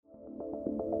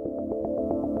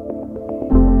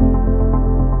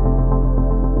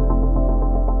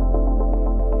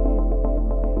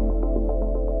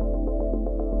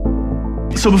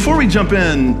So before we jump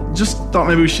in, just thought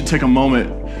maybe we should take a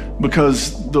moment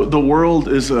because the world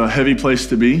is a heavy place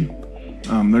to be.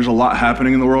 There's a lot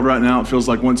happening in the world right now. It feels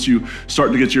like once you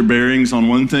start to get your bearings on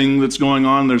one thing that's going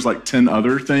on, there's like 10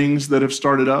 other things that have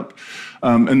started up.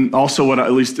 And also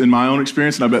at least in my own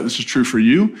experience, and I bet this is true for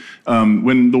you,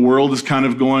 when the world is kind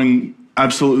of going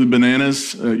absolutely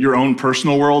bananas, your own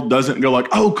personal world doesn't go like,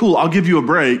 oh, cool, I'll give you a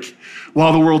break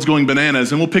while the world's going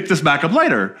bananas and we'll pick this back up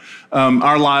later.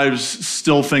 Our lives,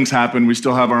 still things happen. We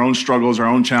still have our own struggles, our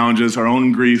own challenges, our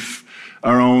own grief,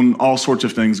 our own all sorts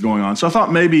of things going on. So I thought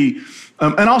maybe,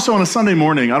 and also on a Sunday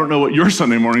morning, I don't know what your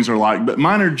Sunday mornings are like, but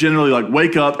mine are generally like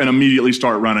wake up and immediately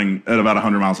start running at about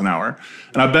 100 miles an hour.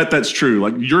 And I bet that's true.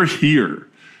 Like you're here.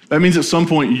 That means at some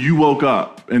point you woke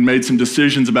up and made some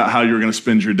decisions about how you're going to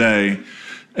spend your day.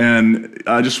 And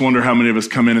I just wonder how many of us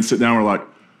come in and sit down and we're like,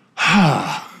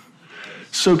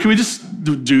 So can we just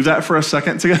do that for a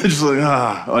second together?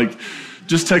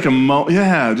 Just take a moment.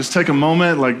 Yeah, just take a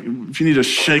moment. Like if you need to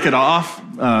shake it off,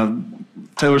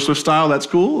 Taylor Swift style, that's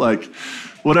cool. Like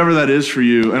whatever that is for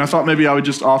you. And I thought maybe I would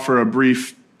just offer a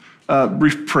brief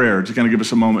prayer to kind of give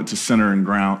us a moment to center and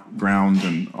ground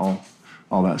and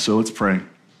all that. So let's pray.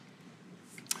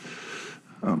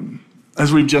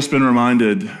 As we've just been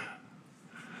reminded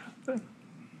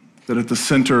that at the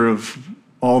center of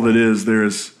all that is, there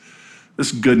is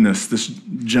this goodness, this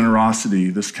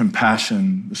generosity, this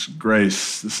compassion, this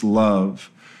grace, this love,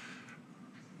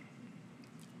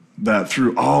 that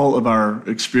through all of our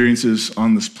experiences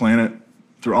on this planet,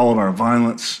 through all of our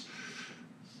violence,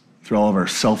 through all of our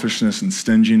selfishness and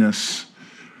stinginess,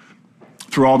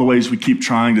 through all the ways we keep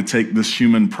trying to take this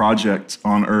human project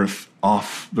on earth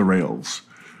off the rails,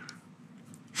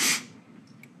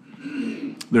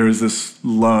 there is this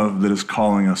love that is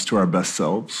calling us to our best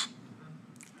selves.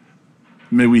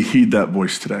 May we heed that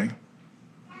voice today.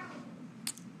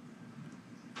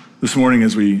 This morning,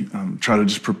 as we try to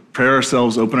just prepare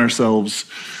ourselves, open ourselves,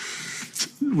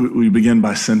 we begin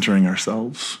by centering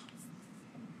ourselves.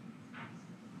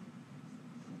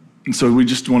 And so we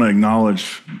just want to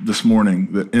acknowledge this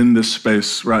morning that in this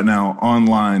space right now,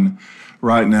 online,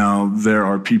 right now, there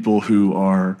are people who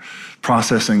are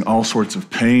processing all sorts of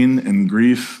pain and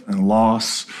grief and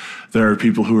loss. There are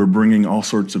people who are bringing all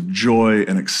sorts of joy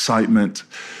and excitement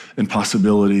and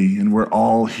possibility, and we're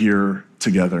all here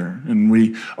together. And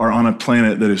we are on a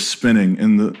planet that is spinning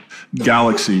in the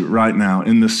galaxy right now,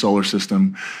 in this solar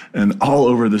system. And all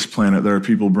over this planet, there are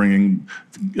people bringing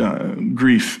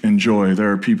grief and joy.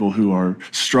 There are people who are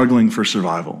struggling for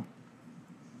survival.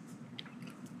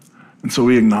 And so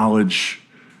we acknowledge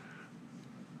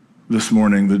this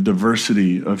morning the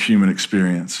diversity of human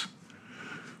experience.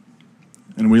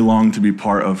 And we long to be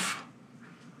part of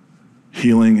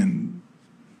healing and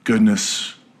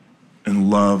goodness and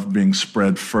love being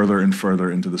spread further and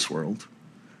further into this world.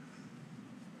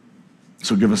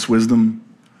 So give us wisdom,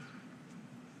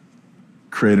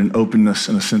 create an openness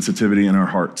and a sensitivity in our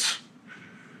hearts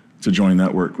to join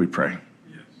that work, we pray.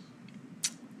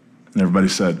 Yes. And everybody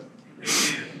said,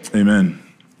 Amen.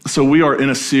 So we are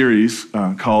in a series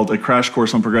called A Crash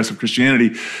Course on Progressive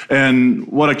Christianity. And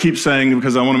what I keep saying,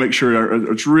 because I want to make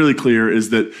sure it's really clear, is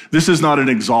that this is not an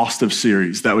exhaustive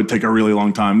series. That would take a really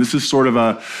long time. This is sort of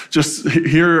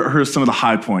here are some of the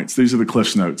high points. These are the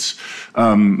Cliff's Notes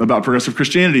about progressive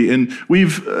Christianity. And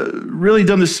we've really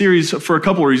done this series for a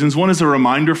couple of reasons. One is a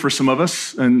reminder for some of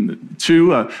us. And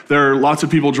two, there are lots of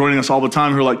people joining us all the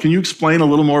time who are like, can you explain a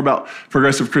little more about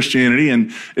progressive Christianity?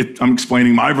 And I'm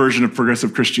explaining my version of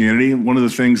progressive Christianity. One of the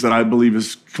things that I believe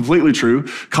is completely true,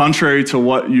 contrary to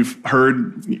what you've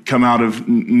heard come out of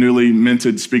newly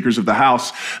minted speakers of the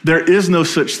House, there is no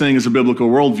such thing as a biblical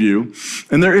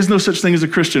worldview, and there is no such thing as a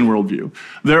Christian worldview.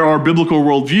 There are biblical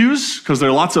worldviews, because there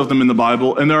are lots of them in the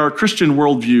Bible, and there are Christian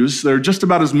worldviews. There are just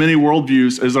about as many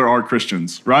worldviews as there are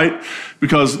Christians, right?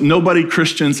 Because nobody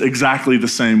Christians exactly the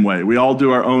same way. We all do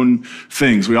our own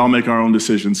things. We all make our own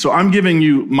decisions. So I'm giving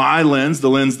you my lens, the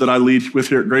lens that I lead with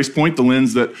here at Grace Point, the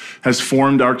lens that has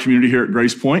formed our community here at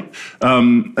Grace Point.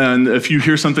 And if you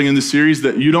hear something in this series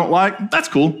that you don't like, that's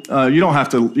cool. You don't have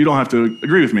to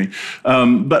agree with me.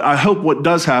 But I hope what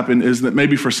does happen is that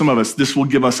maybe for some of us, this will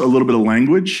give us a little bit of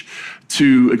language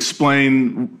to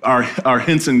explain our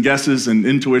hints and guesses and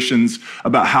intuitions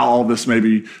about how all this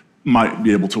maybe might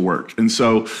be able to work. And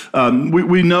so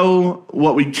we know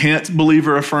what we can't believe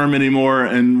or affirm anymore,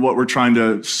 and what we're trying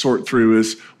to sort through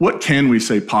is what can we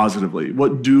say positively?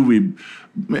 What do we...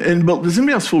 But does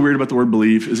anybody else feel weird about the word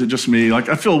believe? Is it just me? Like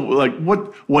I feel like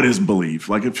what is believe?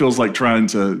 Like it feels like trying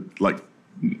to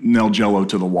nail Jell-O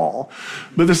to the wall.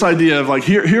 But this idea of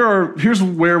here's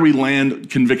where we land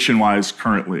conviction-wise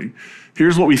currently.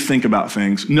 Here's what we think about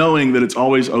things, knowing that it's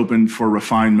always open for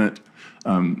refinement.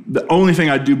 The only thing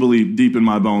I do believe deep in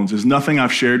my bones is nothing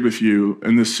I've shared with you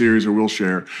in this series or will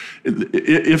share.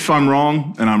 If I'm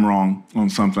wrong, and I'm wrong on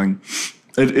something,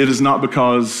 it is not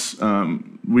because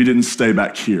we didn't stay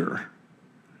back here.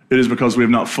 It is because we have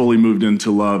not fully moved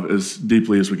into love as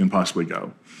deeply as we can possibly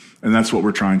go. And that's what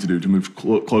we're trying to do, to move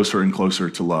closer and closer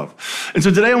to love. And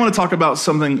so today I want to talk about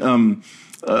something,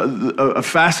 a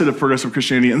facet of progressive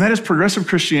Christianity, and that is progressive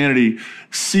Christianity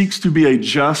seeks to be a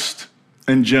just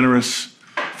and generous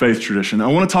faith tradition. I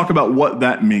want to talk about what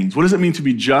that means. What does it mean to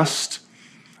be just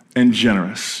and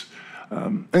generous?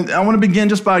 And I want to begin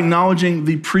just by acknowledging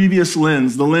the previous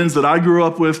lens, the lens that I grew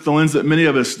up with, the lens that many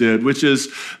of us did, which is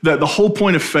that the whole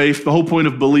point of faith, the whole point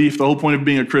of belief, the whole point of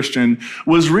being a Christian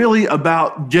was really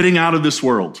about getting out of this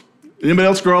world. Anybody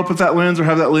else grow up with that lens or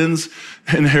have that lens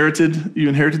inherited? You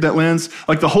inherited that lens?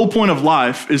 Like the whole point of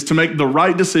life is to make the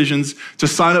right decisions, to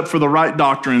sign up for the right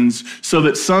doctrines so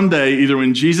that someday, either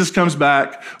when Jesus comes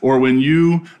back or when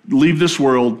you leave this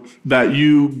world, that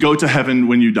you go to heaven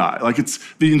when you die. Like it's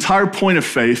the entire point of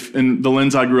faith in the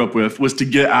lens I grew up with was to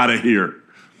get out of here.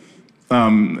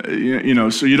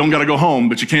 So you don't got to go home,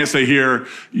 but you can't stay here.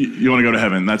 You want to go to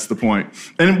heaven. That's the point.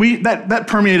 And that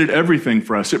permeated everything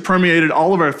for us. It permeated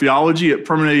all of our theology. It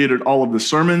permeated all of the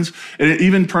sermons, and it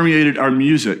even permeated our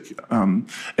music.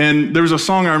 And there was a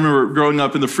song I remember growing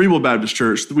up in the Free Will Baptist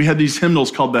Church. We had these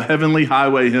hymnals called the Heavenly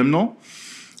Highway Hymnal.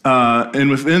 Does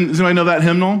anybody know that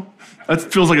hymnal? That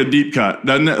feels like a deep cut,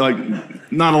 doesn't it? Like,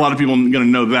 not a lot of people are going to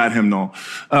know that hymnal.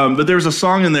 But there's a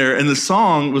song in there, and the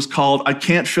song was called, I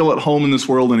Can't Feel at Home in This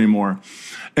World Anymore.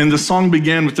 And the song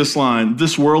began with this line,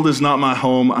 this world is not my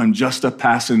home, I'm just a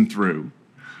passing through.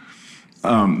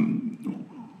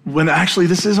 When actually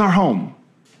this is our home.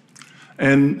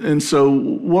 And so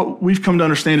what we've come to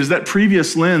understand is that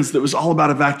previous lens that was all about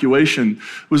evacuation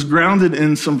was grounded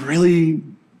in some really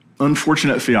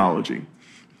unfortunate theology.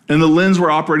 And the lens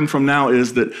we're operating from now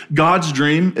is that God's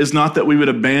dream is not that we would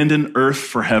abandon earth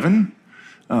for heaven,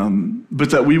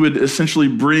 but that we would essentially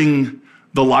bring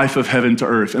the life of heaven to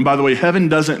earth. And by the way, heaven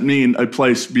doesn't mean a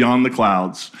place beyond the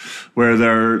clouds where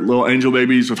there are little angel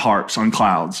babies with harps on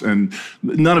clouds, and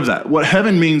none of that. What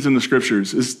heaven means in the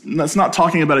scriptures is that's not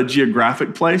talking about a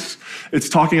geographic place. It's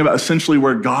talking about essentially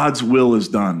where God's will is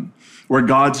done, where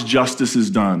God's justice is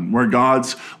done, where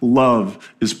God's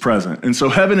love is present. And so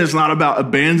heaven is not about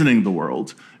abandoning the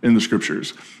world in the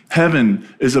scriptures. Heaven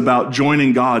is about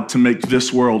joining God to make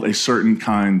this world a certain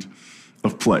kind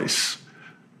of place.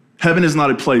 Heaven is not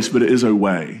a place, but it is a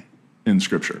way in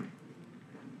scripture.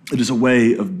 It is a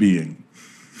way of being.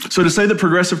 So to say that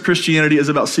progressive Christianity is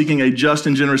about seeking a just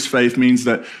and generous faith means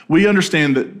that we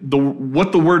understand that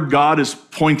what the word God is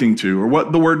pointing to, or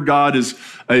what the word God is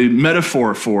a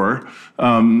metaphor for,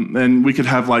 and we could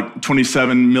have like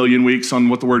 27 million weeks on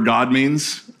what the word God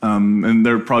means, and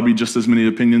there would probably be just as many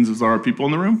opinions as there are people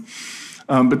in the room.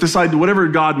 But this idea, whatever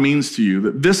God means to you,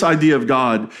 that this idea of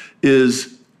God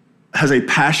has a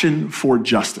passion for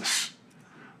justice,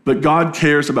 that God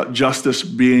cares about justice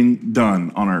being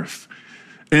done on earth.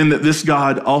 And that this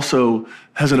God also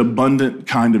has an abundant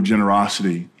kind of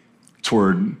generosity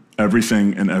toward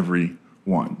everything and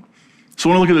everyone. So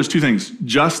I want to look at those two things: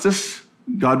 justice,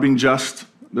 God being just,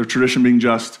 their tradition being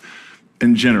just,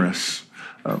 and generous.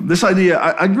 This idea,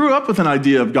 I grew up with an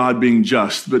idea of God being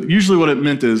just, but usually what it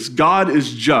meant is God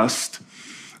is just,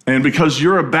 and because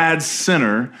you're a bad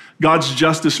sinner, God's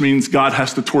justice means God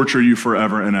has to torture you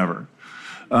forever and ever.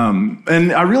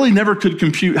 And I really never could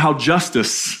compute how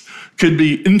justice could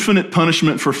be infinite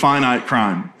punishment for finite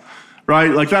crime, right?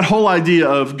 Like that whole idea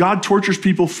of God tortures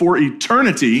people for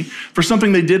eternity for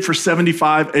something they did for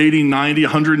 75, 80, 90,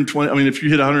 120. I mean, if you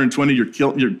hit 120, you're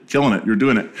killing it. You're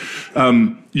doing it.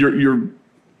 You're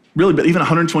really, but even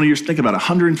 120 years, think about it,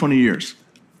 120 years,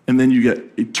 and then you get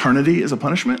eternity as a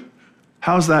punishment.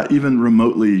 How is that even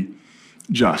remotely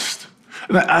just?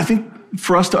 And I think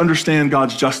for us to understand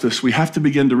God's justice, we have to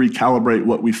begin to recalibrate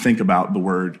what we think about the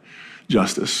word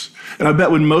justice. And I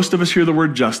bet when most of us hear the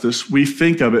word justice, we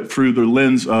think of it through the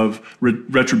lens of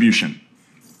retribution,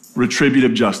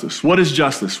 retributive justice. What is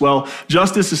justice? Well,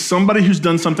 justice is somebody who's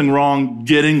done something wrong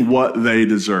getting what they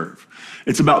deserve.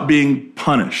 It's about being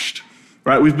punished,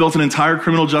 right? We've built an entire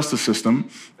criminal justice system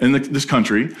in this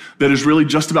country that is really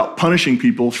just about punishing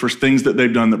people for things that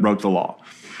they've done that broke the law.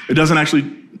 It doesn't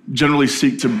actually generally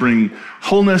seek to bring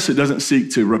wholeness. It doesn't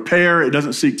seek to repair. It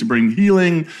doesn't seek to bring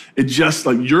healing. It just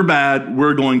like, you're bad,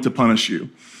 we're going to punish you.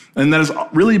 And that is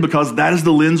really because that is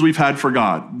the lens we've had for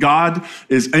God. God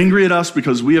is angry at us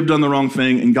because we have done the wrong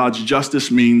thing, and God's justice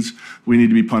means we need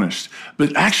to be punished.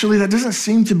 But actually, that doesn't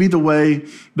seem to be the way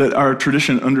that our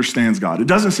tradition understands God. It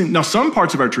doesn't seem, now some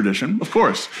parts of our tradition, of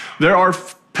course, there are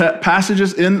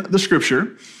passages in the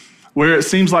scripture where it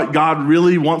seems like God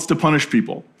really wants to punish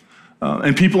people.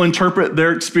 And people interpret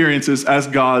their experiences as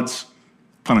God's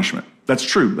punishment. That's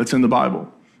true, that's in the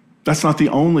Bible. That's not the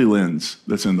only lens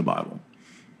that's in the Bible.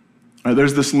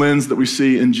 There's this lens that we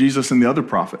see in Jesus and the other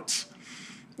prophets,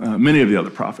 many of the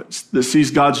other prophets, that sees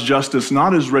God's justice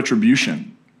not as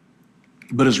retribution,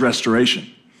 but as restoration.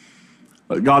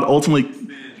 God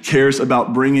ultimately cares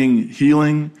about bringing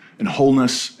healing and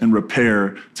wholeness and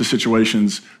repair to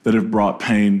situations that have brought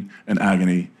pain and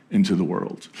agony into the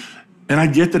world. And I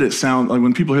get that it sounds like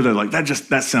when people hear that, like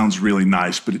that sounds really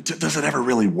nice, but does it ever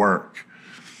really work?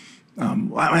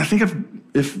 I think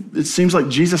if it seems like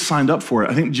Jesus signed up for it,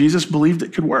 I think Jesus believed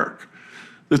it could work.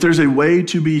 That there's a way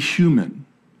to be human.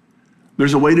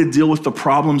 There's a way to deal with the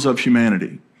problems of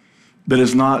humanity that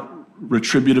is not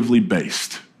retributively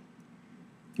based,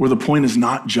 where the point is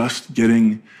not just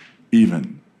getting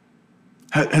even.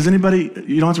 Has anybody,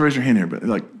 you don't have to raise your hand here, but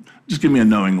like, just give me a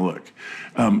knowing look.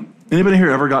 Anybody here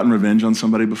ever gotten revenge on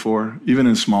somebody before, even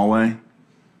in a small way?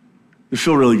 It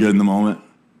feel really good in the moment.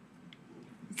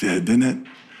 It did, didn't it?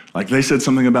 Like they said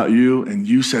something about you and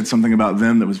you said something about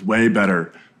them that was way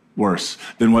better, worse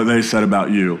than what they said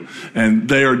about you. And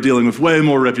they are dealing with way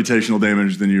more reputational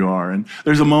damage than you are. And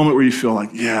there's a moment where you feel like,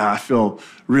 yeah, I feel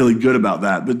really good about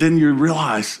that. But then you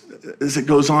realize as it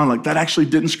goes on, like that actually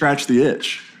didn't scratch the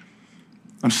itch.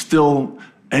 I'm still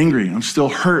angry. I'm still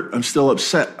hurt. I'm still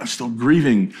upset. I'm still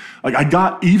grieving. Like I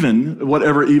got even,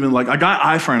 whatever even, like I got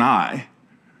eye for an eye.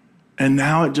 And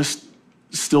now it just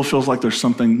still feels like there's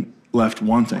something left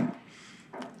wanting.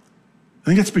 I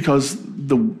think it's because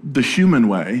the human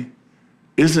way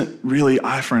isn't really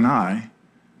eye for an eye.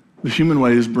 The human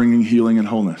way is bringing healing and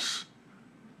wholeness.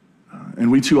 And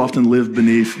we too often live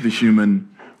beneath the human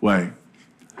way.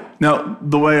 Now,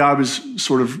 the way I was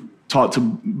sort of taught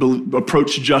to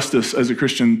approach justice as a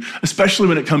Christian, especially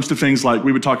when it comes to things like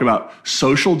we would talk about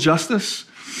social justice.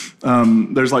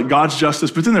 There's like God's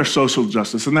justice, but then there's social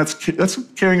justice, and that's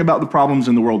caring about the problems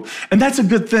in the world. And that's a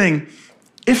good thing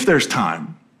if there's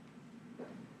time.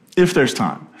 If there's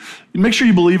time. Make sure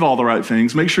you believe all the right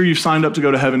things. Make sure you've signed up to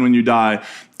go to heaven when you die.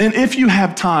 And if you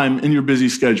have time in your busy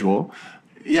schedule,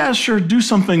 yeah, sure, do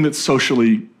something that's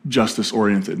socially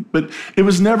justice-oriented. But it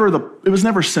was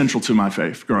never central to my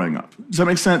faith growing up. Does that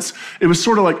make sense? It was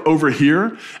sort of like over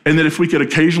here, and that if we could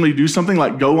occasionally do something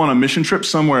like go on a mission trip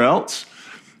somewhere else,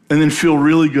 and then feel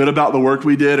really good about the work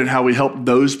we did and how we helped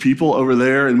those people over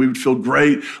there, and we would feel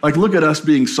great. Like, look at us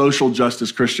being social justice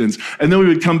Christians. And then we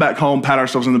would come back home, pat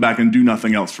ourselves on the back, and do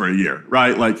nothing else for a year,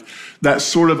 right? Like, that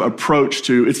sort of approach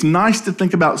to, it's nice to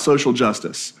think about social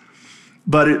justice,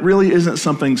 but it really isn't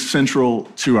something central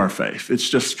to our faith. It's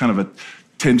just kind of a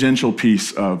tangential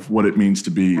piece of what it means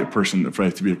to be a person of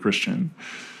faith, to be a Christian.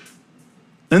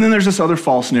 And then there's this other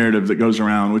false narrative that goes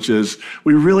around, which is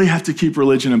we really have to keep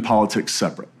religion and politics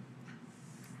separate.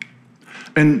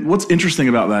 And what's interesting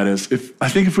about that is I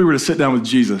think if we were to sit down with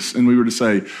Jesus and we were to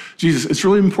say, Jesus, it's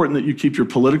really important that you keep your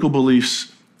political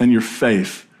beliefs and your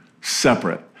faith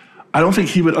separate, I don't think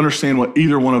he would understand what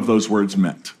either one of those words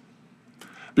meant.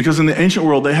 Because in the ancient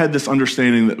world, they had this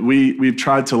understanding that we've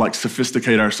tried to like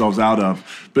sophisticate ourselves out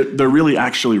of, but they're really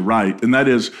actually right. And that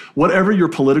is, whatever your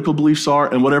political beliefs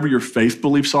are and whatever your faith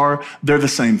beliefs are, they're the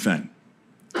same thing.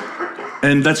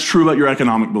 And that's true about your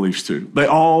economic beliefs too. They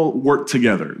all work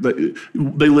together.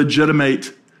 They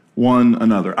legitimate one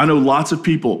another. I know lots of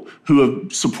people who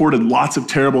have supported lots of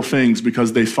terrible things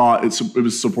because they thought it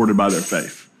was supported by their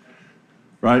faith,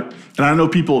 right? And I know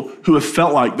people who have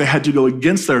felt like they had to go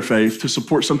against their faith to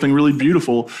support something really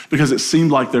beautiful because it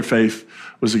seemed like their faith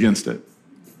was against it.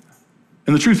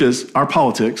 And the truth is, our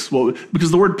politics, well, because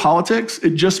the word politics,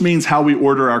 it just means how we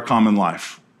order our common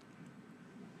life.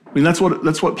 I mean, that's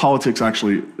what politics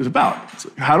actually is about. It's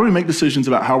like, how do we make decisions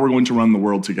about how we're going to run the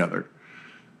world together?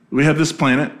 We have this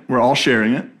planet, we're all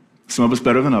sharing it. Some of us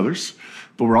better than others,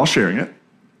 but we're all sharing it.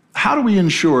 How do we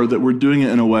ensure that we're doing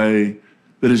it in a way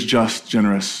that is just,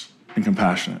 generous, and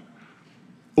compassionate?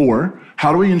 Or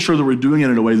how do we ensure that we're doing it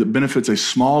in a way that benefits a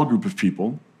small group of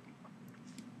people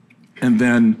and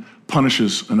then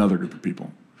punishes another group of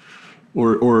people?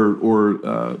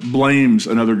 Or blames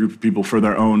another group of people for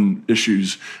their own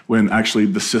issues when actually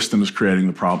the system is creating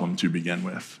the problem to begin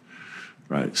with.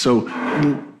 right? So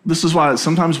this is why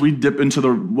sometimes we dip into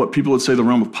what people would say the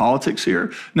realm of politics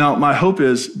here. Now, my hope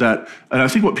is that, and I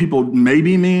think what people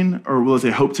maybe mean, or what they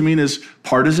hope to mean, is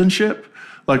partisanship,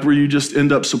 like where you just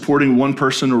end up supporting one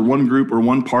person or one group or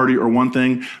one party or one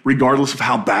thing, regardless of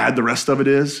how bad the rest of it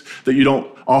is, that you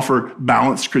don't offer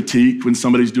balanced critique when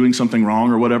somebody's doing something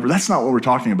wrong or whatever. That's not what we're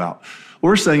talking about. What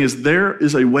we're saying is there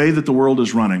is a way that the world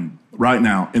is running right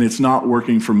now, and it's not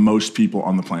working for most people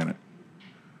on the planet.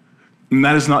 And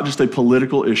that is not just a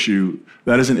political issue,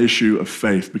 that is an issue of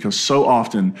faith, because so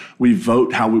often we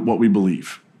vote what we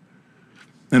believe.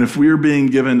 And if we are being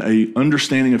given an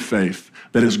understanding of faith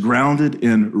that is grounded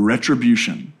in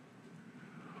retribution,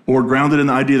 or grounded in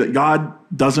the idea that God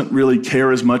doesn't really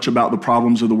care as much about the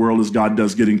problems of the world as God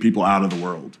does getting people out of the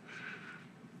world,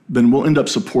 then we'll end up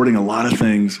supporting a lot of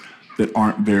things that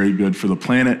aren't very good for the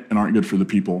planet and aren't good for the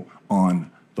people on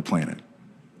the planet.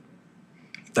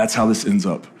 That's how this ends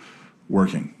up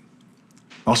working.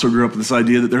 I also grew up with this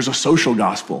idea that there's a social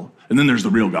gospel, and then there's the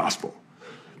real gospel.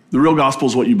 The real gospel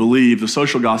is what you believe. The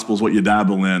social gospel is what you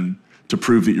dabble in to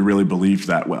prove that you really believed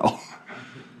that well.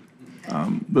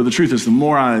 But the truth is, the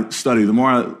more I study, the more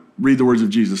I read the words of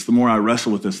Jesus, the more I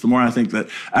wrestle with this, the more I think that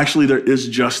actually there is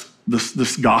just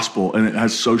this gospel, and it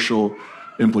has social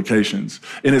implications.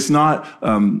 And it's not,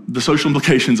 the social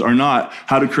implications are not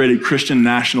how to create a Christian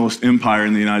nationalist empire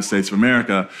in the United States of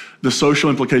America. The social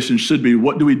implications should be,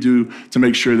 what do we do to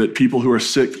make sure that people who are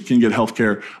sick can get health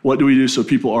care? What do we do so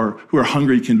people who are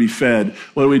hungry can be fed?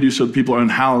 What do we do so people are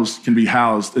unhoused can be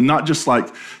housed? And not just like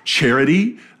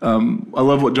charity. I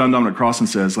love what John Dominic Crossan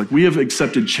says. Like, we have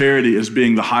accepted charity as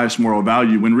being the highest moral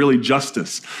value when really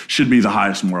justice should be the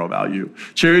highest moral value.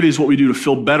 Charity is what we do to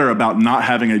feel better about not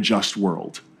having a just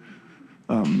world.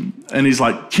 And he's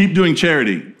like, keep doing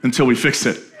charity until we fix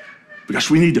it,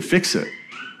 because we need to fix it.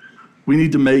 We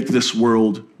need to make this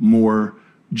world more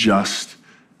just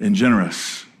and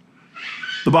generous.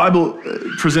 The Bible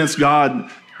presents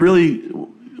God really.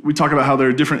 We talk about how there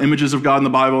are different images of God in the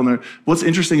Bible, and what's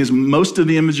interesting is most of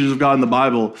the images of God in the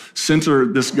Bible center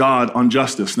this God on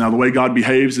justice. Now, the way God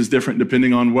behaves is different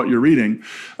depending on what you're reading,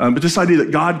 but this idea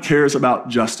that God cares about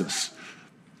justice.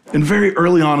 And very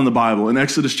early on in the Bible, in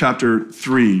Exodus chapter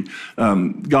 3,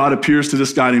 God appears to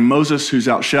this guy named Moses who's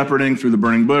out shepherding through the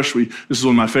burning bush. This is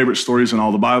one of my favorite stories in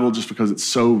all the Bible just because it's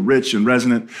so rich and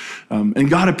resonant. And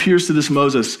God appears to this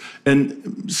Moses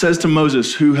and says to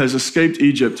Moses, who has escaped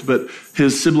Egypt, but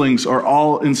his siblings are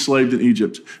all enslaved in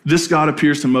Egypt. This God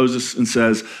appears to Moses and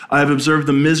says, I have observed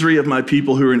the misery of my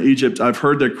people who are in Egypt. I've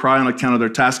heard their cry on account of their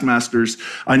taskmasters.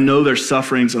 I know their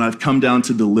sufferings, and I've come down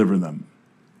to deliver them.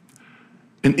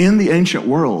 And in the ancient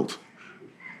world,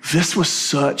 this was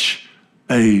such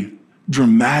a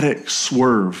dramatic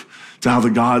swerve to how the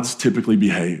gods typically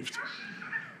behaved.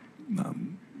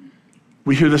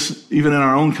 We hear this even in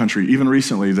our own country, even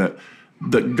recently,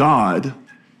 that God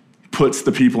puts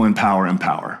the people in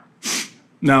power.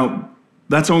 Now,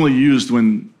 that's only used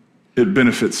when it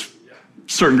benefits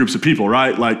certain groups of people,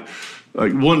 right? Like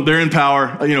one, they're in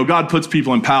power, God puts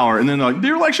people in power, and then like,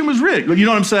 their election was rigged. You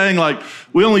know what I'm saying? Like,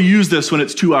 we only use this when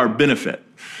it's to our benefit.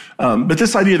 But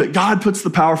this idea that God puts the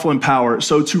powerful in power,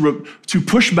 so to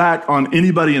push back on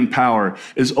anybody in power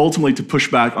is ultimately to push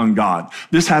back on God.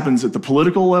 This happens at the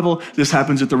political level. This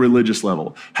happens at the religious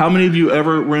level. How many of you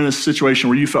ever were in a situation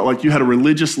where you felt like you had a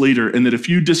religious leader and that if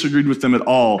you disagreed with them at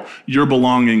all, your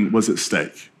belonging was at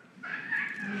stake?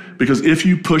 Because if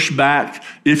you push back,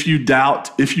 if you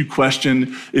doubt, if you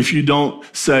question, if you don't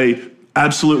say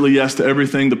absolutely yes to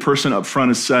everything the person up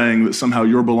front is saying, that somehow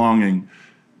your belonging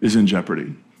is in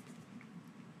jeopardy.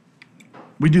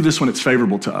 We do this when it's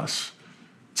favorable to us.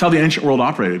 It's how the ancient world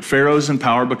operated. Pharaoh's in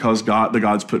power because the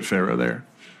gods put Pharaoh there.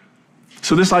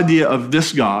 So this idea of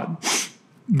this God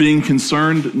being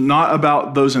concerned not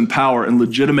about those in power and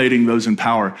legitimating those in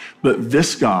power, but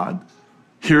this God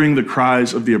hearing the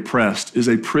cries of the oppressed is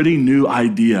a pretty new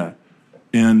idea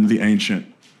in the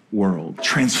ancient world.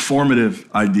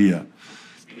 Transformative idea.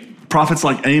 Prophets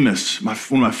like Amos, one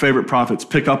of my favorite prophets,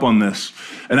 pick up on this.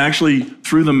 And actually,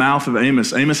 through the mouth of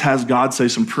Amos has God say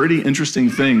some pretty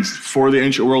interesting things for the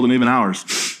ancient world and even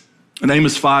ours. In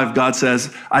Amos 5, God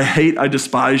says, I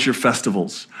despise your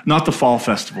festivals. Not the fall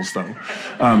festivals, though.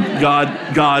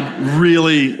 God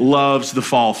really loves the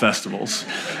fall festivals.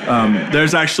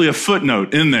 There's actually a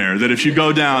footnote in there that if you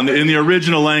go down in the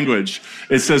original language,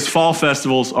 it says fall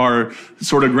festivals are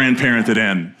sort of grandparented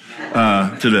in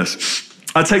to this.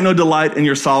 I take no delight in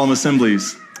your solemn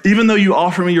assemblies. Even though you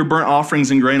offer me your burnt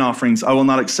offerings and grain offerings, I will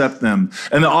not accept them.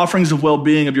 And the offerings of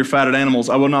well-being of your fatted animals,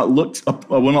 I will not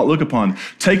look upon.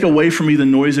 Take away from me the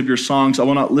noise of your songs. I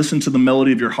will not listen to the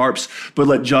melody of your harps, but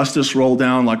let justice roll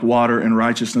down like water and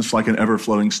righteousness like an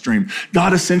ever-flowing stream.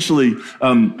 God essentially,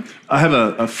 I have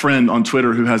a friend on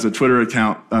Twitter who has a Twitter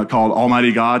account called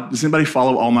Almighty God. Does anybody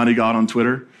follow Almighty God on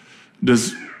Twitter?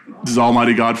 Does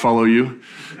Almighty God follow you?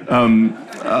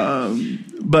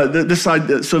 But this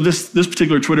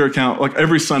particular Twitter account, like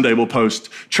every Sunday will post,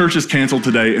 church is canceled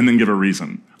today, and then give a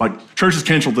reason. Like, church is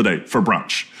canceled today for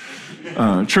brunch.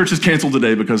 Church is canceled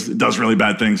today because it does really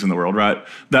bad things in the world, right?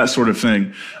 That sort of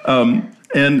thing.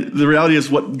 And the reality is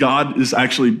what God is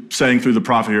actually saying through the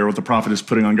prophet here, what the prophet is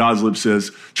putting on God's lips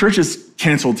is, church is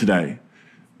canceled today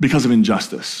because of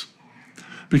injustice.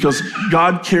 Because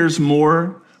God cares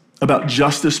more about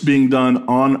justice being done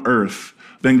on earth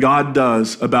than God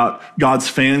does about God's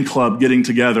fan club getting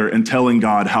together and telling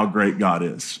God how great God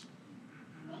is.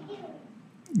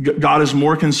 God is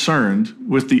more concerned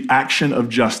with the action of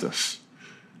justice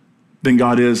than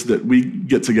God is that we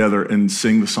get together and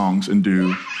sing the songs and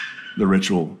do the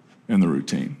ritual and the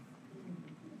routine.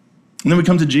 And then we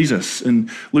come to Jesus.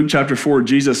 In Luke chapter 4,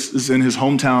 Jesus is in his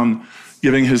hometown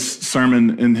giving his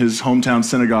sermon in his hometown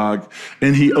synagogue.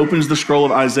 And he opens the scroll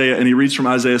of Isaiah and he reads from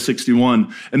Isaiah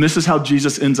 61. And this is how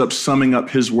Jesus ends up summing up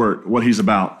his work, what he's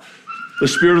about. The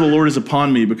Spirit of the Lord is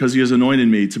upon me because he has anointed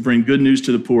me to bring good news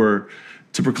to the poor,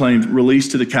 to proclaim release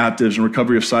to the captives and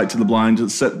recovery of sight to the blind, to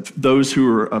set those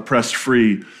who are oppressed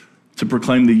free, to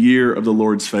proclaim the year of the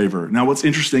Lord's favor. Now, what's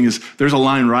interesting is there's a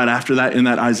line right after that in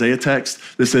that Isaiah text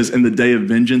that says, in the day of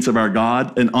vengeance of our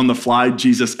God, and on the fly,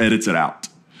 Jesus edits it out,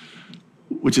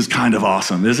 which is kind of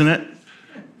awesome, isn't it?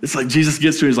 It's like Jesus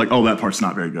gets to it, he's like, oh, that part's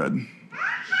not very good.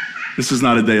 This is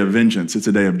not a day of vengeance, it's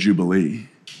a day of jubilee.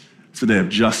 It's a day of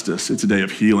justice, it's a day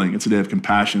of healing, it's a day of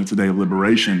compassion, it's a day of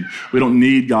liberation. We don't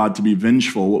need God to be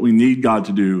vengeful. What we need God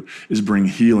to do is bring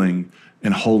healing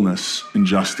and wholeness and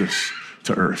justice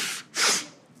to earth.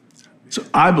 So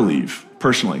I believe,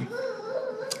 personally,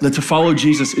 that to follow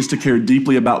Jesus is to care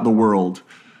deeply about the world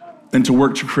and to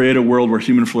work to create a world where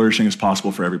human flourishing is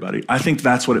possible for everybody. I think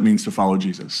that's what it means to follow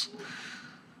Jesus.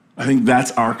 I think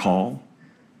that's our call,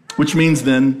 which means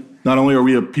then not only are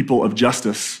we a people of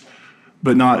justice,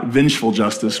 but not vengeful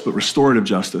justice, but restorative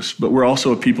justice, but we're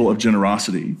also a people of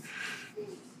generosity.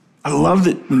 I love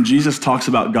that when Jesus talks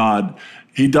about God,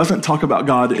 he doesn't talk about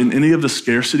God in any of the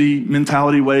scarcity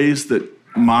mentality ways that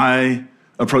my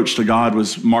approach to God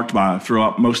was marked by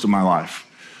throughout most of my life.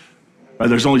 Right?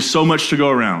 There's only so much to go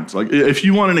around. Like, if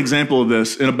you want an example of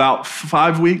this, in about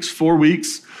 4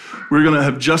 weeks, we're going to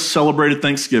have just celebrated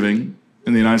Thanksgiving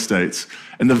in the United States.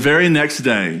 And the very next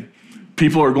day,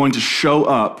 people are going to show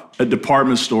up at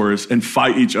department stores and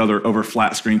fight each other over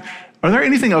flat screen. Are there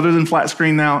anything other than flat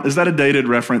screen now? Is that a dated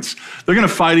reference? They're going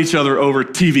to fight each other over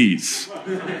TVs.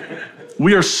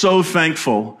 We are so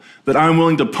thankful that I'm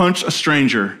willing to punch a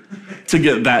stranger to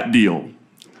get that deal,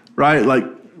 right? Like,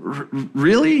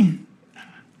 really?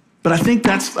 But I think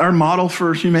that's our model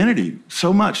for humanity.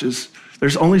 So much is,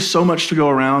 there's only so much to go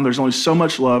around. There's only so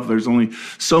much love. There's only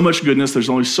so much goodness. There's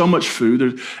only so much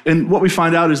food. And what we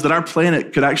find out is that our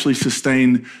planet could actually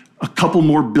sustain a couple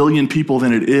more billion people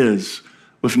than it is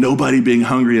with nobody being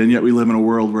hungry, and yet we live in a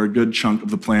world where a good chunk of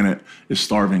the planet is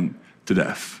starving to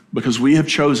death because we have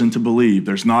chosen to believe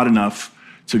there's not enough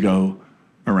to go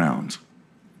around.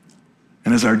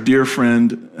 And as our dear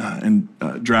friend and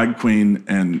drag queen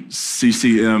and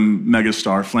CCM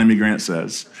megastar Flamy Grant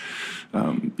says,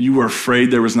 you were afraid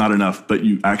there was not enough, but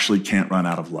you actually can't run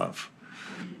out of love.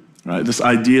 Right? This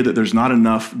idea that there's not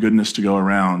enough goodness to go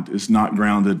around is not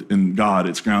grounded in God.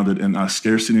 It's grounded in a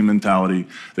scarcity mentality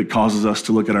that causes us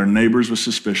to look at our neighbors with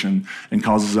suspicion and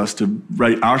causes us to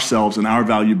rate ourselves and our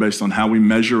value based on how we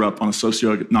measure up on a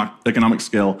socioeconomic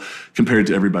scale compared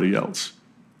to everybody else.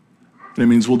 And it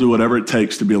means we'll do whatever it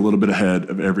takes to be a little bit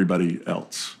ahead of everybody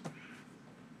else.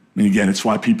 And again, it's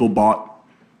why people bought,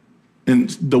 in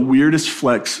the weirdest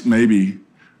flex maybe,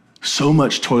 so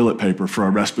much toilet paper for a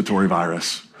respiratory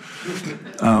virus.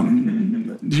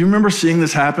 Do you remember seeing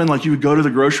this happen? Like, you would go to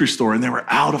the grocery store and they were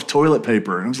out of toilet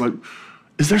paper. And I was like,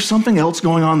 is there something else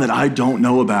going on that I don't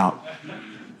know about?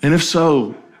 And if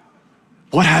so,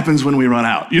 what happens when we run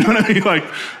out? You know what I mean? Like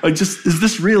just, is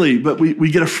this really? But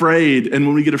we get afraid. And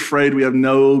when we get afraid, we have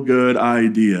no good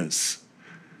ideas.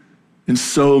 And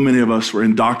so many of us were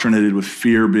indoctrinated with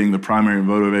fear being the primary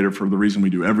motivator for the reason we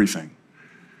do everything.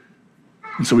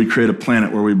 And so we create a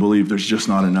planet where we believe there's just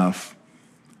not enough.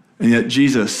 And yet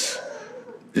Jesus,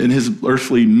 in his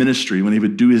earthly ministry, when he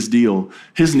would do his deal,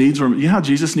 his needs were, you know how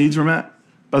Jesus' needs were met?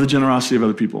 By the generosity of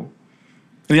other people.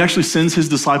 And he actually sends his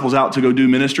disciples out to go do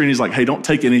ministry. And he's like, hey, don't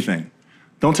take anything.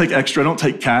 Don't take extra. Don't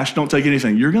take cash. Don't take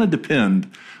anything. You're going to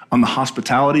depend on the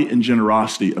hospitality and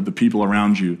generosity of the people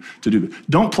around you to do this.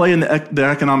 Don't play in the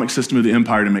economic system of the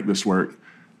empire to make this work.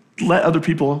 Let other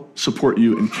people support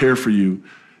you and care for you.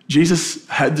 Jesus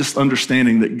had this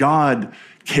understanding that God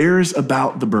cares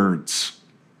about the birds,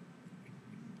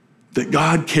 that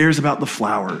God cares about the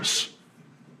flowers,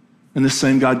 and this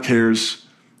same God cares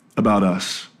about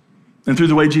us. And through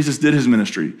the way Jesus did his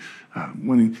ministry,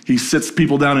 when he sits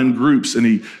people down in groups and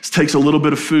he takes a little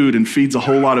bit of food and feeds a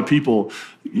whole lot of people,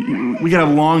 we can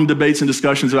have long debates and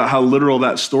discussions about how literal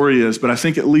that story is, but I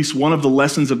think at least one of the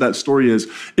lessons of that story is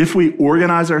if we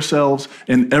organize ourselves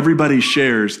and everybody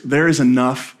shares, there is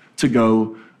enough to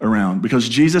go around, because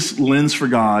Jesus' lens for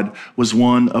God was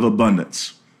one of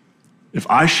abundance. If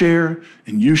I share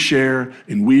and you share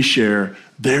and we share,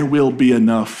 there will be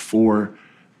enough for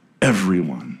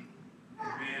everyone.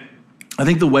 I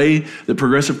think the way that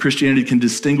progressive Christianity can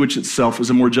distinguish itself as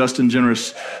a more just and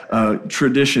generous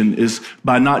tradition is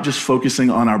by not just focusing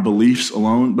on our beliefs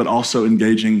alone, but also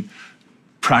engaging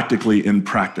practically in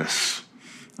practice.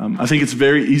 I think it's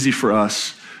very easy for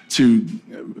us to,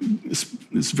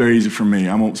 it's very easy for me,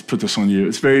 I won't put this on you,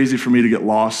 it's very easy for me to get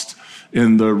lost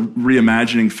in the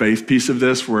reimagining faith piece of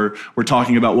this, where we're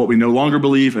talking about what we no longer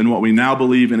believe and what we now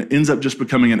believe, and it ends up just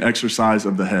becoming an exercise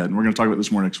of the head. And we're going to talk about this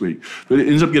more next week. But it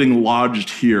ends up getting lodged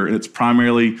here, and it's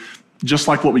primarily just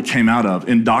like what we came out of,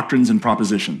 in doctrines and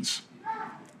propositions,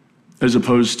 as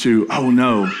opposed to, oh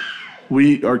no,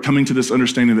 we are coming to this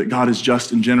understanding that God is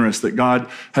just and generous, that God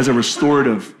has a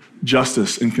restorative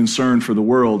justice and concern for the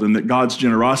world, and that God's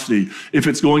generosity, if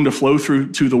it's going to flow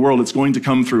through to the world, it's going to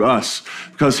come through us.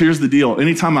 Because here's the deal.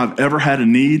 Anytime I've ever had a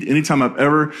need, anytime I've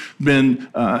ever been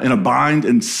in a bind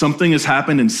and something has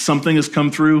happened and something has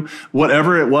come through,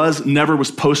 whatever it was never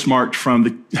was postmarked from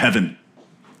the heaven.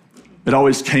 It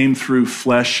always came through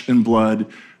flesh and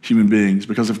blood human beings.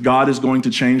 Because if God is going to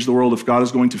change the world, if God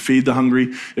is going to feed the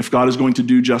hungry, if God is going to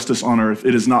do justice on earth,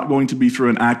 it is not going to be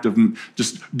through an act of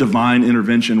just divine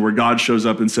intervention where God shows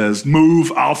up and says,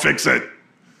 move, I'll fix it.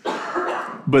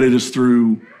 But it is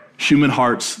through human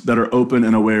hearts that are open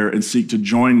and aware and seek to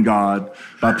join God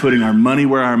by putting our money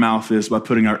where our mouth is, by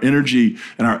putting our energy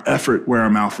and our effort where our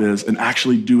mouth is, and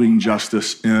actually doing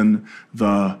justice in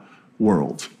the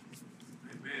world.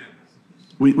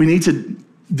 We need to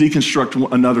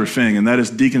deconstruct another thing, and that is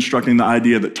deconstructing the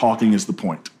idea that talking is the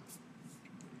point,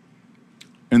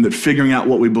 and that figuring out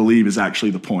what we believe is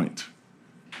actually the point.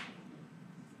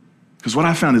 Because what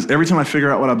I found is every time I figure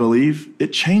out what I believe,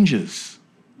 it changes.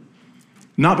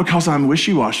 Not because I'm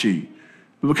wishy-washy,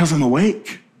 but because I'm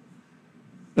awake,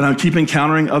 and I keep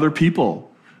encountering other people,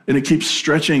 and it keeps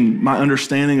stretching my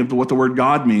understanding of what the word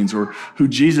God means, or who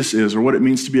Jesus is, or what it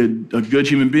means to be a good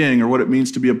human being, or what it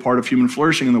means to be a part of human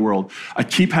flourishing in the world. I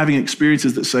keep having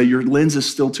experiences that say your lens is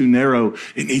still too narrow.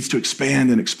 It needs to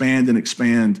expand and expand and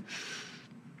expand.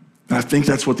 And I think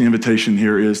that's what the invitation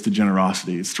here is to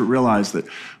generosity. It's to realize that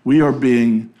we are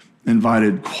being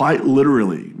invited quite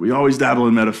literally. We always dabble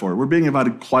in metaphor. We're being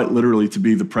invited quite literally to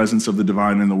be the presence of the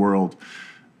divine in the world.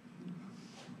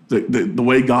 The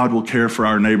way God will care for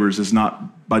our neighbors is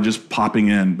not by just popping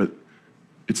in, but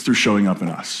it's through showing up in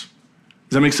us.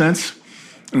 Does that make sense?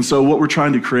 And so what we're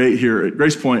trying to create here at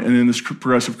Grace Point and in this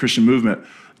progressive Christian movement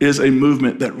is a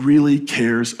movement that really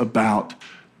cares about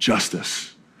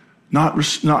justice. Not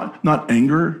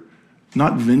anger,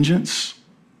 not vengeance,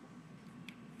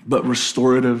 but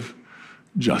restorative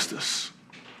justice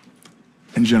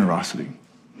and generosity.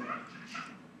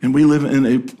 And we live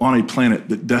on a planet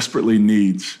that desperately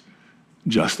needs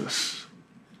justice.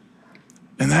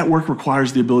 And that work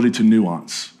requires the ability to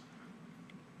nuance.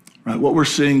 Right? What we're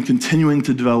seeing continuing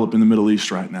to develop in the Middle East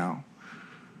right now,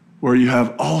 where you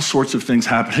have all sorts of things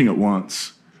happening at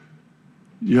once.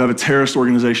 You have a terrorist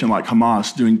organization like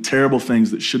Hamas doing terrible things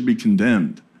that should be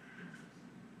condemned.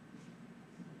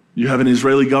 You have an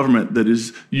Israeli government that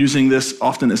is using this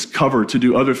often as cover to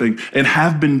do other things, and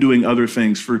have been doing other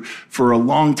things for a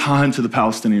long time to the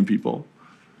Palestinian people.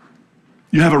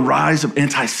 You have a rise of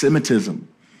anti-Semitism,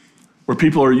 where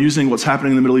people are using what's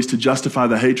happening in the Middle East to justify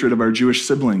the hatred of our Jewish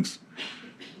siblings.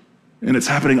 And it's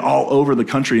happening all over the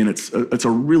country, and it's a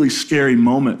really scary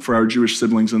moment for our Jewish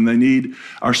siblings, and they need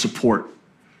our support.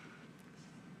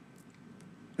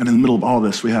 And in the middle of all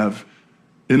this, we have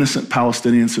innocent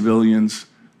Palestinian civilians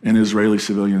and Israeli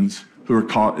civilians who are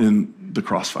caught in the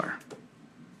crossfire.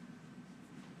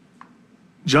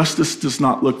 Justice does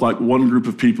not look like one group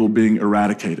of people being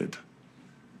eradicated.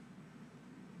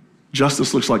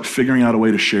 Justice looks like figuring out a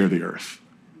way to share the earth.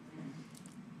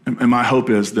 And my hope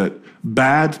is that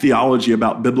bad theology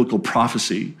about biblical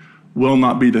prophecy will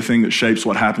not be the thing that shapes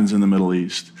what happens in the Middle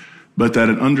East, but that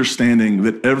an understanding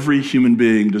that every human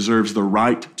being deserves the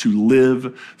right to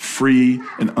live free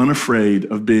and unafraid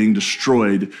of being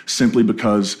destroyed simply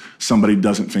because somebody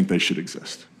doesn't think they should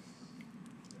exist.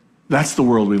 That's the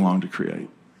world we long to create.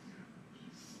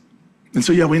 And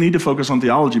so, yeah, we need to focus on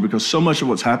theology because so much of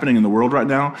what's happening in the world right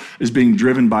now is being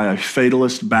driven by a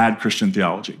fatalist, bad Christian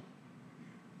theology.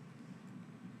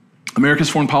 America's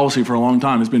foreign policy for a long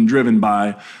time has been driven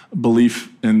by belief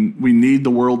in we need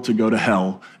the world to go to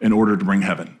hell in order to bring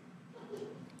heaven.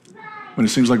 When it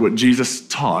seems like what Jesus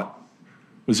taught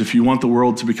was if you want the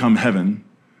world to become heaven,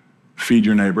 feed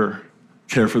your neighbor,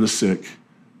 care for the sick,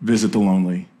 visit the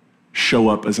lonely, show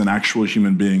up as an actual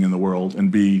human being in the world and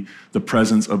be the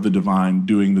presence of the divine,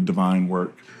 doing the divine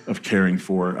work of caring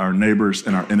for our neighbors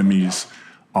and our enemies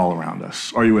all around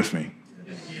us. Are you with me?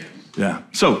 Yeah.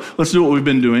 So let's do what we've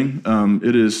been doing. We'll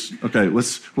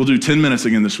do 10 minutes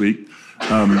again this week.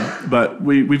 But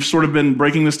we've sort of been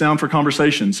breaking this down for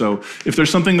conversation. So if there's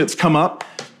something that's come up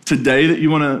today that you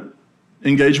want to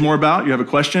engage more about, you have a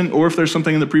question, or if there's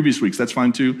something in the previous weeks, that's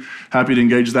fine too. Happy to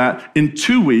engage that. In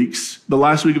 2 weeks, the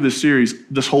last week of this series,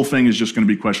 this whole thing is just going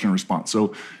to be question and response.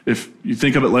 So if you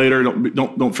think of it later,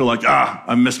 don't feel like,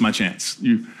 I missed my chance.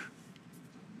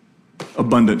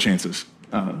 Abundant chances.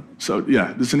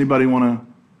 Does anybody want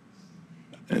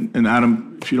to, and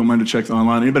Adam, if you don't mind to check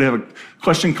online, anybody have a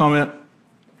question, comment?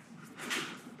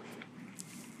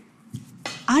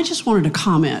 I just wanted to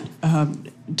comment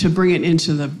to bring it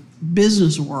into the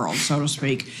business world, so to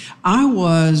speak. I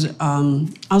was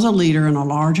a leader in a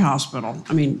large hospital.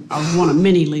 I mean, I was one of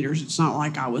many leaders. It's not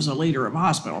like I was a leader of a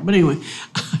hospital, but anyway,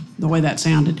 the way that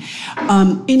sounded.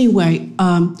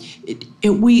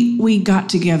 We got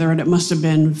together, and it must have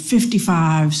been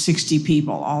 55, 60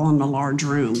 people all in a large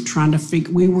room trying to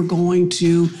figure, we were going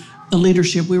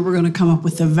to come up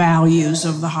with the values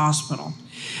of the hospital.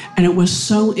 And it was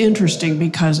so interesting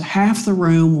because half the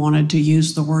room wanted to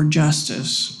use the word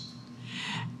justice,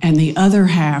 and the other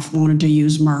half wanted to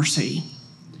use mercy.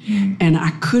 And I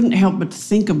couldn't help but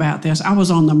think about this. I was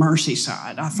on the mercy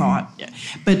side, I thought.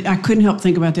 But I couldn't help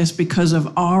think about this because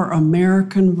of our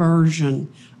American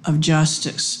version of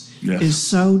justice is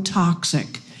so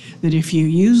toxic that if you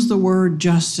use the word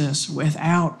justice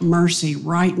without mercy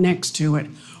right next to it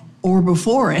or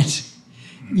before it,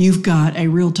 you've got a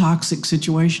real toxic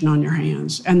situation on your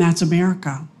hands. And that's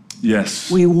America.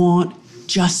 Yes. We want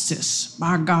justice.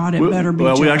 By God, it better be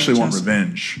justice. Well, we actually want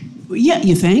revenge. Yeah,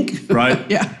 you think? Right?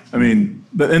 Yeah. I mean,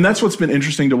 and that's what's been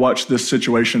interesting to watch this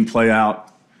situation play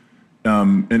out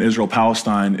in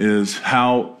Israel-Palestine is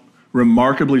how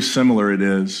remarkably similar it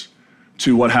is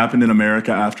to what happened in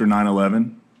America after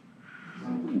 9/11,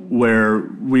 where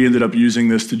we ended up using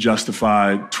this to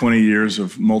justify 20 years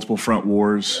of multiple front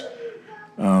wars.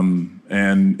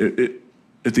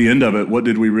 At the end of it, what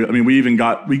did we? They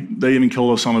even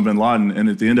killed Osama bin Laden, and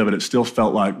at the end of it, it still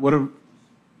felt like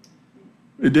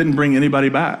it didn't bring anybody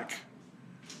back,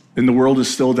 and the world is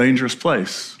still a dangerous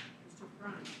place.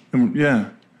 And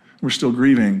we're still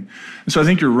grieving, and so I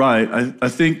think you're right. I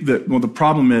think that the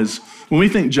problem is when we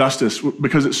think justice,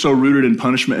 because it's so rooted in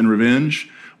punishment and revenge.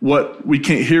 What we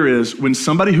can't hear is when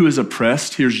somebody who is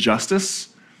oppressed hears justice,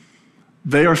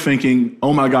 they are thinking,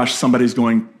 "Oh my gosh, somebody's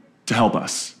going to help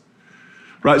us."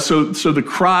 Right? So the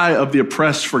cry of the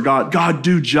oppressed for God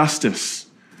do justice,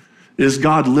 is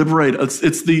God liberate.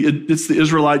 It's the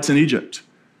Israelites in Egypt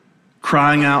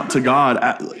crying out to God,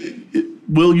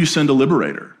 will you send a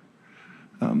liberator?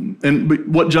 But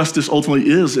what justice ultimately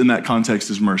is in that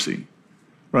context is mercy.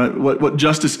 Right? What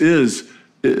justice is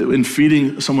in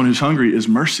feeding someone who's hungry is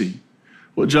mercy.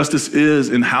 What justice is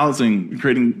in housing,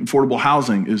 creating affordable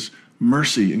housing is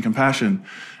mercy and compassion.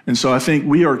 And so I think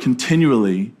we are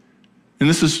continually, and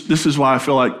this is why I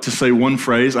feel like to say one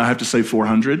phrase, I have to say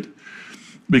 400,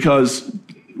 because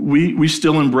we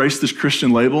still embrace this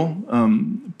Christian label,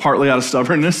 partly out of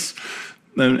stubbornness,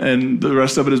 and the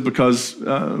rest of it is because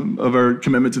of our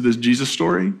commitment to this Jesus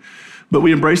story. But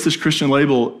we embrace this Christian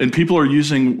label, and we're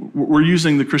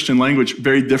using the Christian language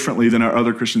very differently than our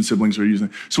other Christian siblings are using.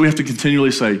 So we have to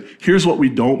continually say, here's what we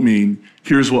don't mean,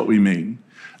 here's what we mean.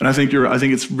 And I think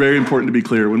it's very important to be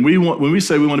clear. When we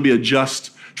say we want to be a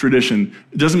just tradition,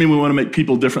 it doesn't mean we want to make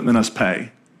people different than us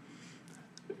pay.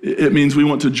 It means we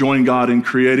want to join God in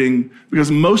creating,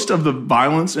 because most of the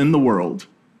violence in the world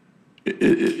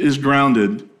is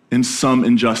grounded in some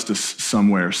injustice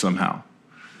somewhere, somehow.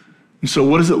 And so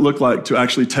what does it look like to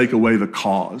actually take away the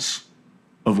cause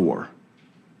of war,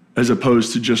 as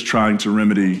opposed to just trying to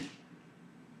remedy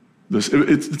this?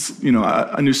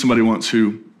 I knew somebody once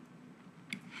who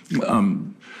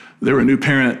they were a new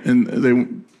parent and they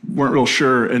weren't real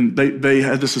sure. And they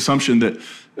had this assumption that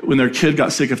when their kid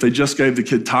got sick, if they just gave the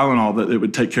kid Tylenol, that it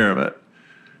would take care of it.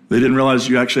 They didn't realize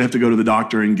you actually have to go to the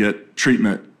doctor and get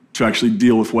treatment to actually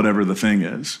deal with whatever the thing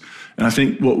is. And I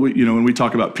think when we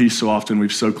talk about peace so often,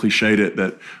 we've so cliched it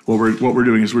that what we're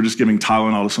doing is we're just giving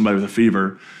Tylenol to somebody with a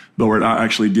fever, but we're not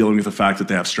actually dealing with the fact that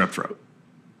they have strep throat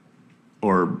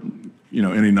or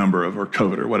any number of, or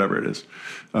COVID or whatever it is.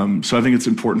 So I think it's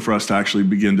important for us to actually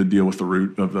begin to deal with the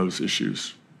root of those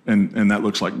issues. And that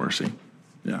looks like mercy.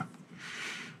 Yeah.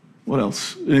 What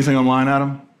else? Anything online,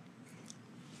 Adam?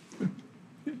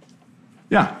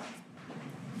 Yeah.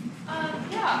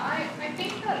 I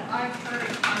think that I've heard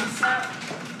a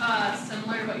concept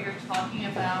similar to what you're talking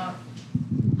about.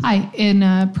 Hi,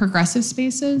 in progressive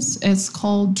spaces, it's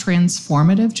called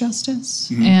transformative justice.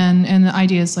 Mm-hmm. And the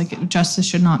idea is like justice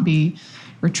should not be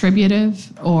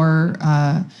retributive or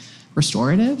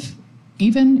restorative.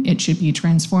 Even it should be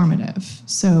transformative.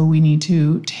 So we need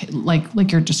to,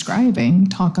 like you're describing,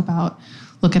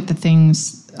 look at the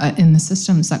things in the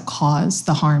systems that cause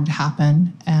the harm to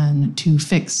happen and to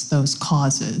fix those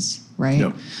causes, right?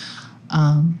 Yep.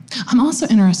 I'm also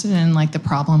interested in the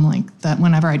problem, that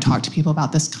whenever I talk to people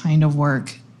about this kind of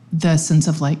work, the sense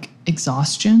of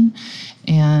exhaustion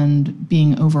and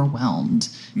being overwhelmed.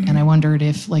 Mm-hmm. And I wondered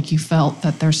if you felt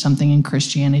that there's something in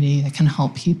Christianity that can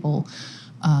help people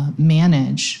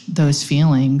manage those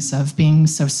feelings of being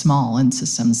so small in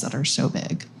systems that are so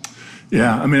big.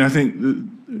 Yeah, I think,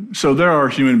 so there are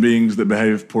human beings that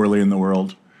behave poorly in the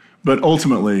world, but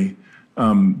ultimately,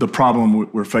 the problem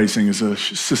we're facing is a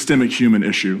systemic human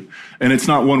issue. And it's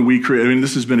not one we create.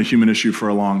 This has been a human issue for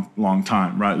a long, long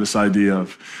time, right? This idea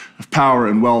of power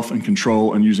and wealth and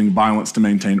control and using violence to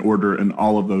maintain order and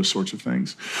all of those sorts of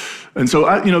things. And so,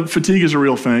 fatigue is a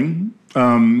real thing.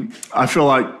 I feel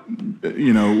like,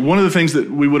 one of the things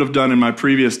that we would have done in my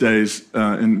previous days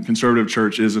in conservative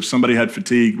church is if somebody had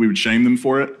fatigue, we would shame them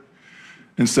for it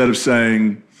instead of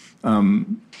saying,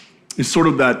 it's sort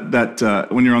of that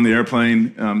when you're on the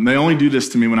airplane, they only do this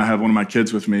to me when I have one of my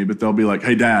kids with me, but they'll be like,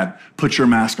 hey, Dad, put your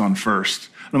mask on first.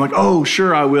 And I'm like, oh,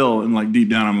 sure, I will. And deep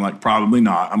down, I'm like, probably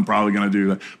not. I'm probably going to do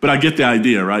that. But I get the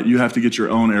idea, right? You have to get your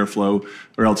own airflow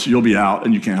or else you'll be out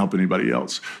and you can't help anybody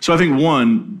else. So I think,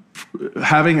 one,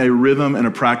 having a rhythm and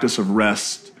a practice of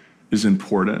rest is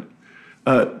important.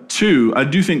 Two, I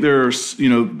do think there's,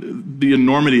 the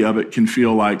enormity of it can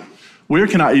feel like, where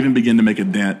can I even begin to make a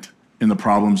dent in the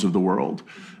problems of the world?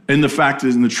 And the fact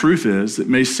is, and the truth is, it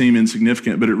may seem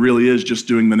insignificant, but it really is just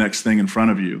doing the next thing in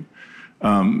front of you.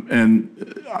 And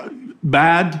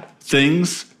bad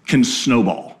things can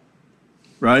snowball,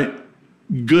 right?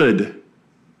 Good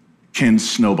can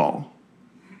snowball.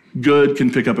 Good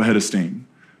can pick up a head of steam.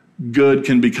 Good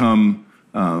can become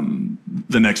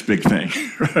the next big thing,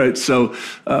 right? So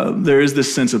there is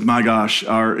this sense of, my gosh,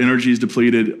 our energy is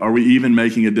depleted. Are we even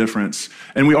making a difference?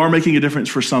 And we are making a difference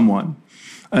for someone.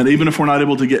 And even if we're not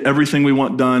able to get everything we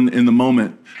want done in the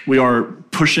moment, we are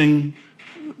pushing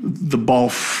the ball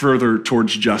further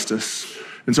towards justice.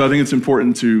 And so I think it's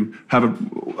important to have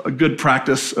a good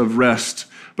practice of rest,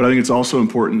 but I think it's also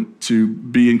important to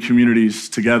be in communities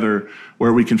together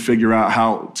where we can figure out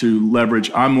how to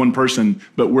leverage. I'm one person,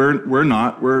 but we're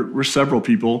not. We're several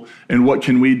people. And what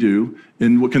can we do?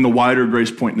 And what can the wider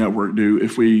Grace Point Network do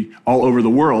if we, all over the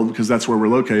world, because that's where we're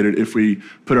located, if we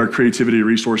put our creativity,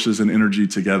 resources, and energy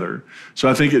together? So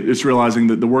I think it's realizing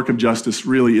that the work of justice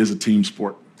really is a team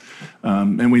sport.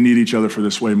 And we need each other for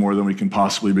this way more than we can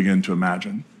possibly begin to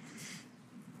imagine.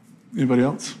 Anybody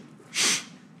else?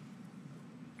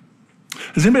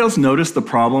 Has anybody else noticed the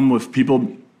problem with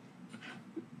people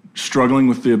struggling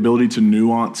with the ability to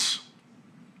nuance?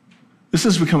 This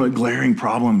has become a glaring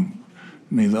problem.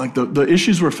 The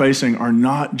issues we're facing are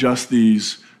not just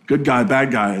these good guy,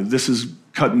 bad guy. This is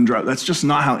cut and dry. That's just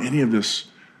not how any of this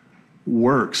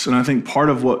works. And I think part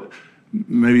of what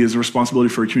maybe is a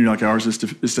responsibility for a community like ours is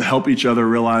to help each other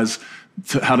realize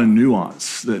how to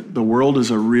nuance, that the world is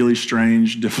a really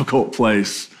strange, difficult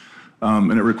place,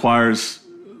 and it requires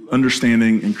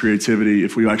understanding and creativity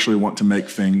if we actually want to make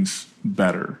things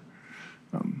better.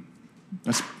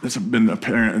 That's been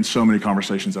apparent in so many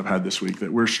conversations I've had this week,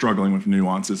 that we're struggling with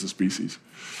nuance as a species.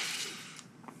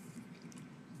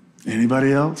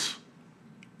 Anybody else?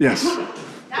 Yes?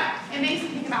 It makes me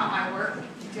think about my work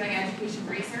doing education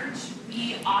research.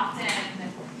 We often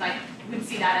would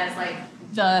see that as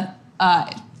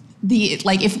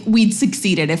if we'd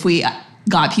succeeded, if we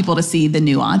got people to see the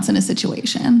nuance in a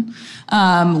situation.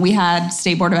 We had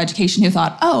State Board of Education who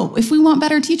thought, oh, if we want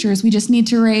better teachers, we just need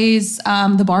to raise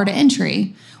the bar to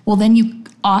entry. Well, then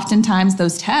oftentimes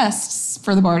those tests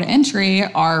for the bar to entry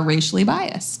are racially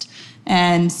biased.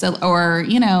 And so, or,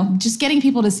 just getting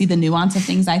people to see the nuance of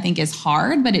things I think is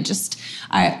hard, but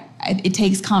it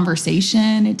takes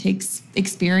conversation, it takes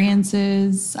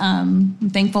experiences. I'm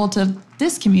thankful to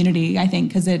this community, I think,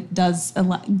 because it does a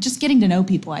lot, just getting to know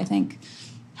people, I think,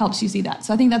 helps you see that.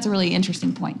 So I think that's a really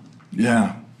interesting point.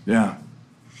 Yeah.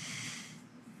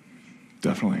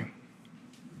 Definitely.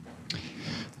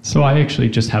 So I actually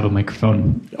just have a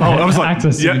microphone. Oh, I was like,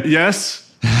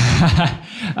 yes?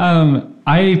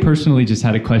 I personally just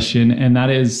had a question, and that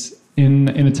is, in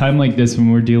a time like this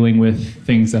when we're dealing with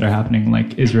things that are happening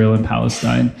like Israel and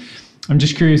Palestine, I'm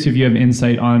just curious if you have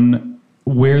insight on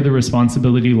where the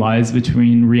responsibility lies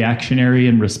between reactionary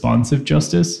and responsive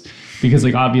justice, because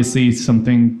obviously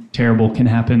something terrible can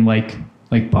happen like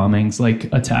bombings, like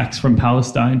attacks from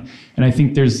Palestine, and I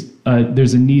think there's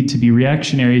a need to be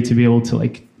reactionary to be able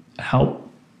to help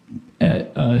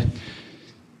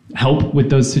with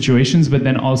those situations, but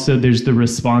then also there's the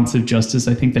responsive justice,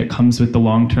 I think, that comes with the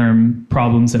long-term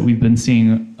problems that we've been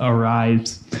seeing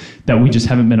arise that we just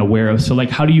haven't been aware of. So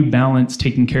how do you balance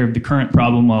taking care of the current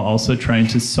problem while also trying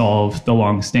to solve the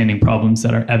long-standing problems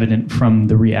that are evident from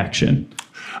the reaction?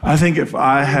 I think if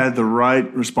I had the right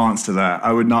response to that,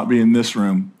 I would not be in this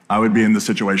room. I would be in the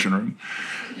Situation Room.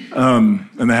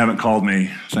 And they haven't called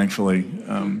me, thankfully.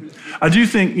 I do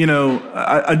think,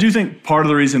 I do think part of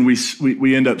the reason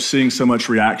we end up seeing so much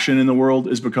reaction in the world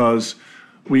is because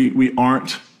we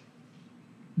aren't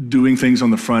doing things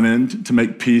on the front end to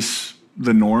make peace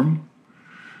the norm.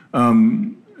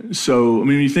 So,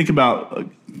 you think about,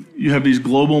 you have these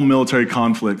global military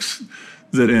conflicts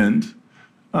that end.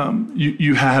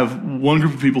 You have one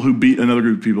group of people who beat another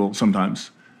group of people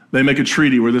sometimes. They make a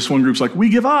treaty where this one group's like, we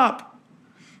give up.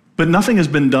 But nothing has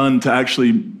been done to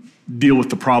actually deal with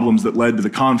the problems that led to the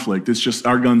conflict. It's just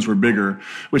our guns were bigger,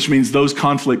 which means those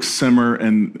conflicts simmer.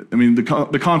 And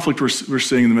the conflict we're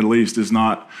seeing in the Middle East is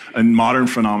not a modern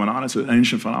phenomenon, it's an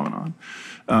ancient phenomenon.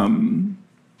 And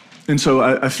so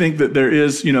I think that there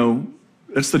is,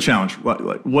 it's the challenge.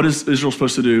 What is Israel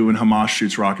supposed to do when Hamas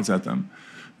shoots rockets at them?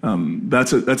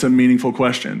 That's a meaningful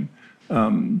question.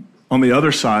 On the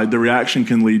other side, the reaction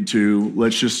can lead to, we're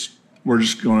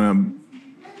just going to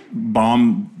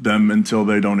bomb them until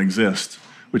they don't exist,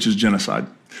 which is genocide.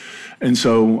 And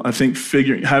so I think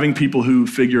having people who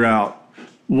figure out,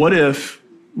 what if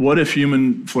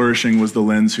human flourishing was the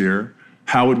lens here?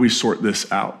 How would we sort this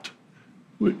out?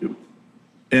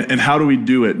 And how do we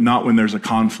do it, not when there's a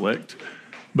conflict,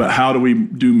 but how do we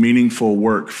do meaningful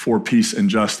work for peace and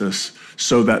justice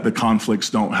so that the conflicts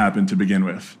don't happen to begin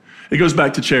with? It goes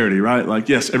back to charity, right?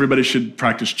 Yes, everybody should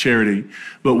practice charity,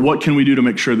 but what can we do to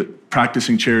make sure that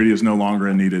practicing charity is no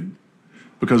longer needed?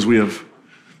 Because we have,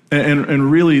 and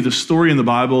really the story in the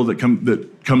Bible that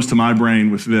comes to my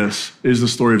brain with this is the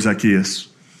story of Zacchaeus,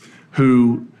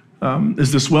 who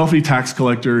is this wealthy tax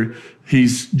collector.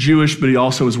 He's Jewish, but he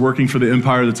also is working for the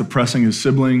empire that's oppressing his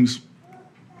siblings.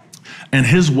 And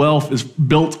his wealth is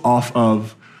built off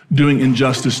of doing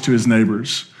injustice to his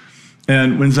neighbors.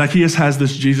 And when Zacchaeus has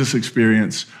this Jesus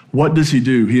experience, what does he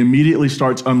do? He immediately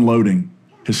starts unloading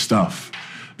his stuff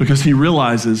because he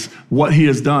realizes what he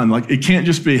has done. It can't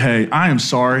just be, hey, I am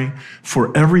sorry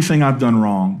for everything I've done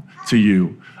wrong to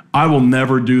you. I will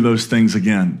never do those things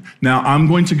again. Now I'm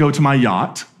going to go to my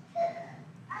yacht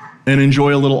and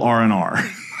enjoy a little R&R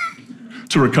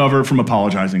to recover from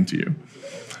apologizing to you.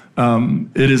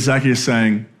 It is Zacchaeus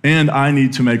saying, and I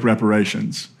need to make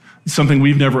reparations. It's something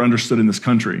we've never understood in this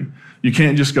country. You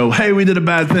can't just go, hey, we did a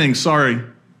bad thing, sorry.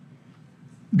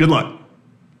 Good luck.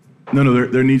 No,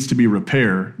 there needs to be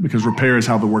repair, because repair is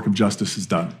how the work of justice is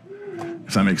done,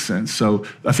 if that makes sense. So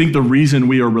I think the reason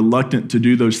we are reluctant to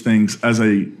do those things as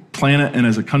a planet and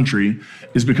as a country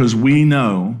is because we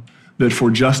know that for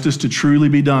justice to truly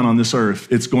be done on this earth,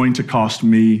 it's going to cost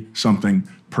me something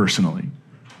personally.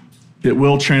 It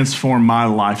will transform my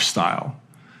lifestyle.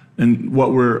 And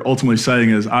what we're ultimately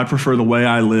saying is, I prefer the way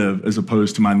I live as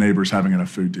opposed to my neighbors having enough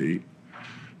food to eat.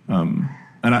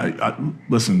 And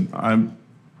listen, I'm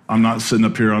not sitting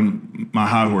up here on my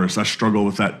high horse. I struggle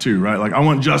with that too, right? I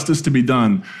want justice to be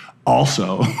done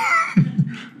also.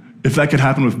 If that could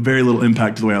happen with very little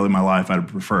impact to the way I live my life, I'd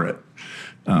prefer it.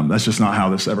 That's just not how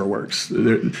this ever works.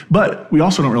 But we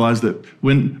also don't realize that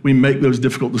when we make those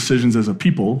difficult decisions as a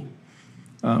people,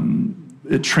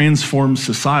 it transforms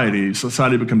society.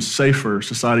 Society becomes safer.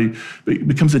 Society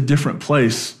becomes a different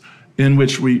place in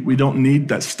which we don't need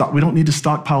that stock. We don't need to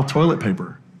stockpile toilet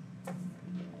paper.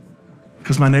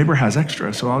 because my neighbor has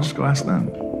extra, so I'll just go ask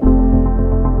them.